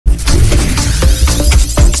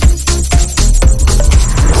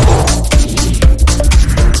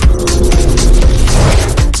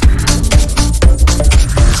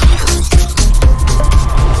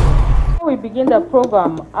the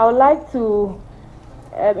program, I would like to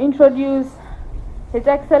introduce His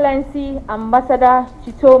Excellency Ambassador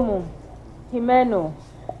Jindo Himeno,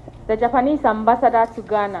 the Japanese ambassador to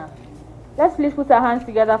Ghana. Let's please put our hands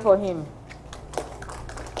together for him.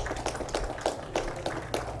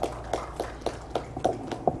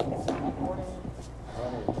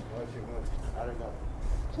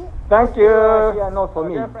 Thank you. Not for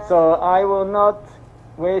me. So I will not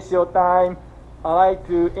waste your time. I'd like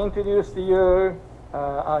to introduce to you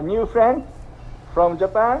a new friend from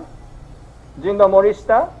Japan, Jindo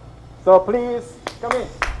Morishita. So please come in.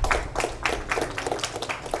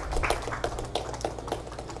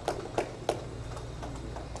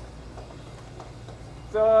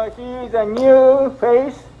 So he is a new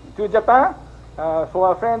face to Japan for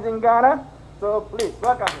our friends in Ghana. So please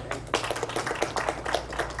welcome him.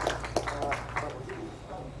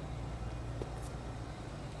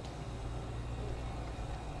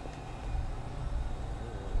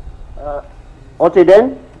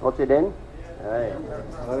 Otiden.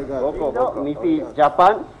 Mifi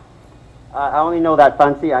Japan. I only know that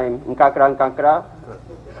fancy. I'm Nkakra.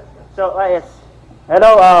 So yes.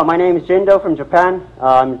 Hello, my name is Jindo from Japan.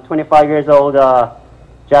 I'm 25 years old,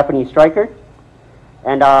 Japanese striker,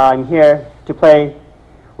 and I'm here to play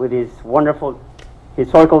with his wonderful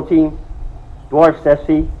historical team, Dwarfs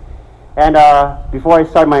FC. And before I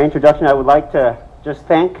start my introduction, I would like to just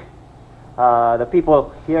thank the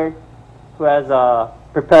people here who has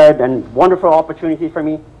prepared a wonderful opportunity for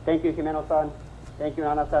me. Thank you, Himeno-san. Thank you,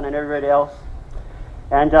 Nana-san, and everybody else.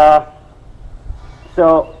 And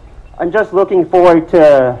so I'm just looking forward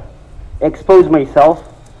to expose myself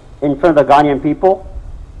in front of the Ghanaian people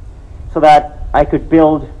so that I could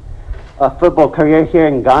build a football career here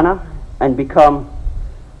in Ghana and become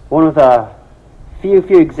one of the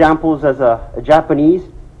few examples as a Japanese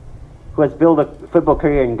who has built a football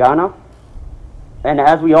career in Ghana. And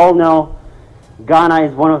as we all know, Ghana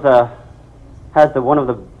is one of the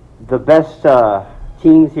best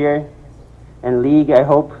teams here and league, I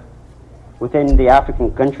hope, within the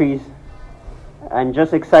African countries. I'm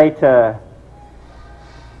just excited to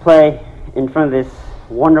play in front of this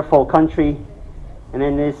wonderful country and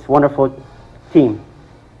in this wonderful team.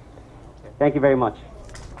 Thank you very much.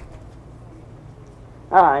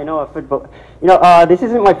 I know a football. You know, this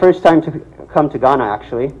isn't my first time to come to Ghana,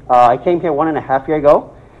 actually. I came here 1.5 years ago.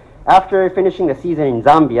 After finishing the season in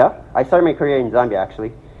Zambia, I started my career in Zambia,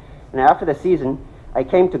 actually. And after the season, I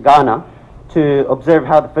came to Ghana to observe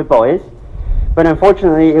how the football is. But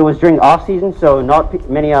unfortunately, it was during off-season, so not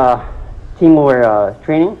many team were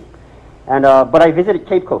training. And but I visited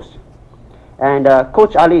Cape Coast. And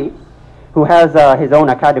Coach Ali, who has his own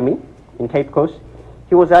academy in Cape Coast,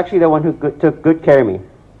 he was actually the one who took good care of me.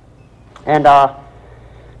 And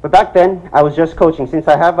but back then, I was just coaching. Since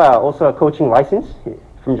I have also a coaching license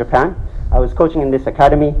from Japan, I was coaching in this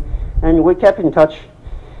academy, and we kept in touch.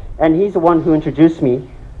 And he's the one who introduced me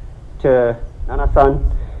to Nana-san.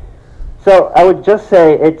 So I would just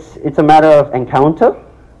say it's a matter of encounter.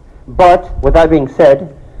 But with that being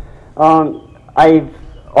said, I've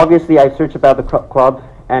searched about the club,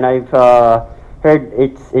 and I've heard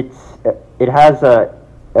it has a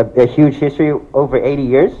huge history, over 80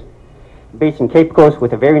 years, based in Cape Coast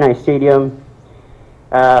with a very nice stadium,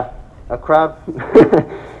 a crowd,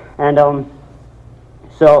 and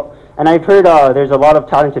and I've heard there's a lot of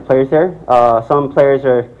talented players there. Some players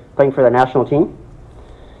are playing for the national team,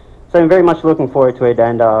 so I'm very much looking forward to it.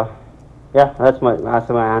 And yeah, that's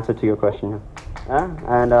my answer to your question.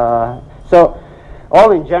 So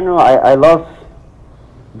all in general, I love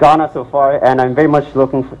Ghana so far, and I'm very much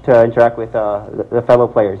looking to interact with the fellow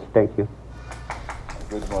players. Thank you.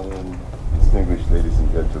 Good morning, distinguished ladies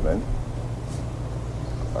and gentlemen.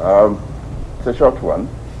 It's a short one,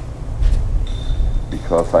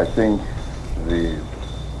 because I think the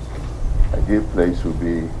ideal place would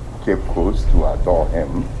be Cape Coast to adore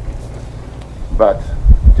him. But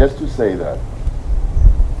just to say that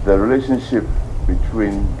the relationship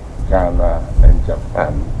between Ghana and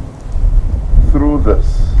Japan through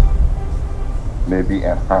this may be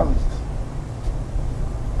enhanced.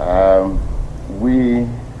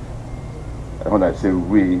 When I say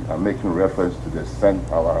we, I'm making reference to the Sen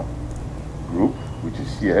Power group, which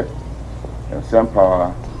is here. And Sen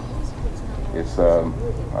Power is an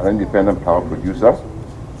independent power producer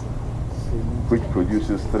which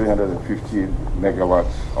produces 350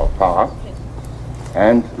 megawatts of power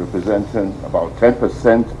and representing about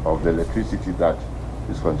 10% of the electricity that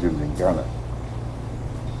is consumed in Ghana.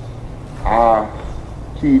 Our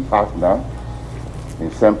key partner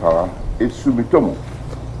in Sen Power is Sumitomo,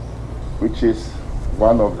 which is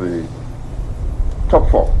one of the top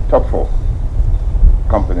four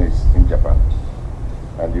companies in Japan.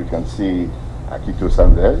 And you can see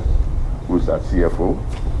Akito-san there, who's our CFO.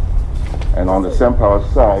 And on the SemPower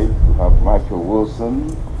side, we have Michael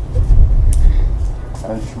Wilson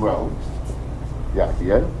and Schwell. Yeah,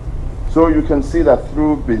 here. So you can see that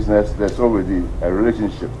through business, there's already a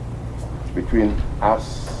relationship between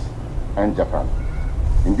us and Japan.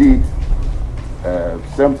 Indeed,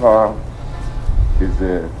 SemPower is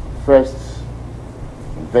the first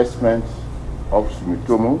investment of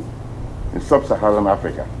Sumitomo in sub-Saharan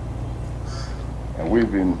Africa. And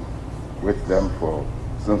we've been with them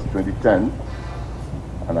since 2010.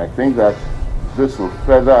 And I think that this will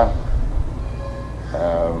further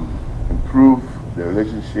improve the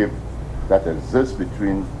relationship that exists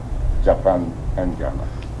between Japan and Ghana.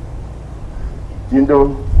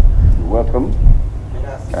 Jindo, welcome.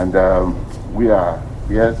 And we are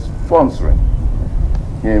here sponsoring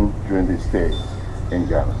him during his stay in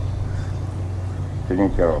Ghana,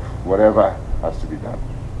 taking care of whatever has to be done.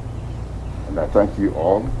 And I thank you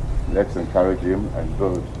all. Let's encourage him and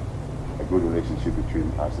build a good relationship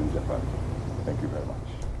between us and Japan. Thank you very much.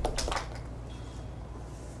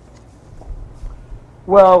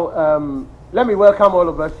 Well, let me welcome all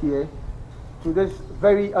of us here to this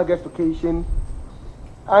very august occasion.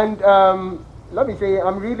 And let me say,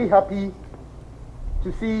 I'm really happy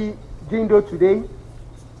to see Jindo today.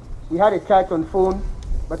 We had a chat on phone,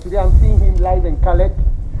 but today I'm seeing him live and colored.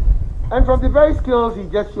 And from the very skills he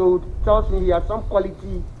just showed, tells me he has some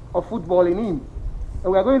quality of football in him.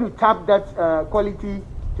 And we are going to tap that quality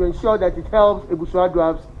to ensure that it helps Abusua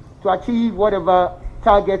Dwarfs to achieve whatever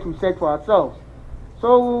target we set for ourselves.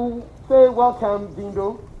 So say welcome,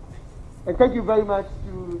 Jindo, and thank you very much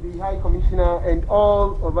to the High Commissioner and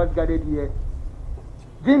all of us gathered here.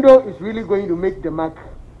 Jindo is really going to make the mark,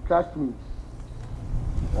 trust me.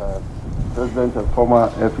 President and former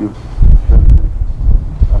FU President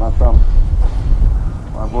Anasam,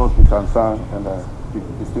 my boss Mr. Ansan, and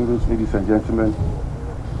distinguished ladies and gentlemen,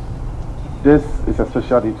 this is a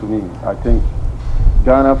special day to me. I think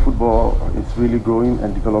Ghana football is really growing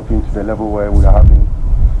and developing to the level where we are having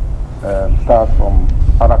stars from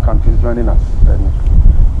other countries joining us.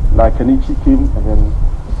 And like Kenichi came, and then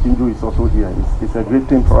Jindo is also here. It's a great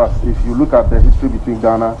thing for us. If you look at the history between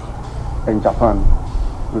Ghana and Japan,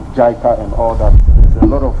 with JICA and all that, there's a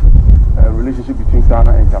lot of relationship between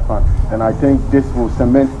Ghana and Japan. And I think this will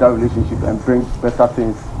cement that relationship and bring better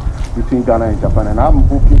things between Ghana and Japan. And I'm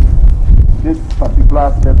hoping this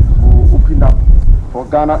particular step will open up for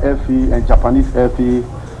Ghana FA and Japanese FA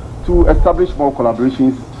to establish more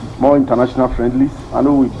collaborations, more international friendlies. I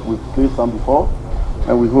know we've played some before,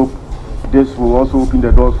 and we hope this will also open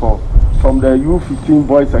the doors from the U15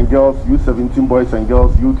 boys and girls, U17 boys and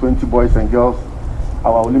girls, U20 boys and girls,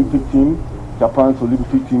 our Olympic team, Japan's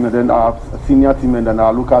Olympic team, and then our senior team, and then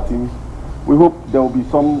our local team. We hope there will be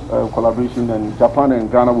some collaboration, and Japan and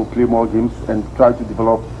Ghana will play more games and try to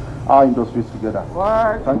develop our industries together.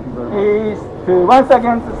 Thank you very much. Is to once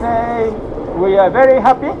again to say we are very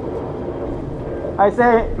happy. I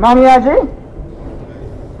say Maniaji,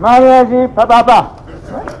 Maniaji, Papa.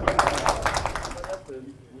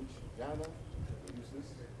 Ghana produces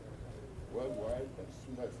worldwide, and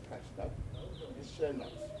sooner it's catched up, is share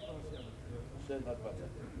nuts. Share nut butter.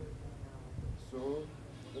 So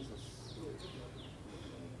this is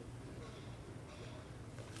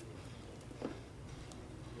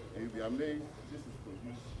and you'll be amazed, this is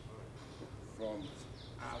produced from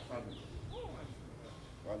our family.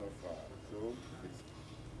 One of our, so it's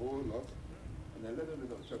whole nut and a little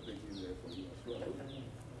bit of chocolate in there for you as well.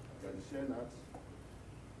 Then share nuts.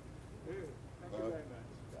 Thank you very much.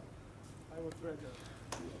 I will treasure.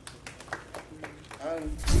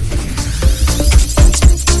 And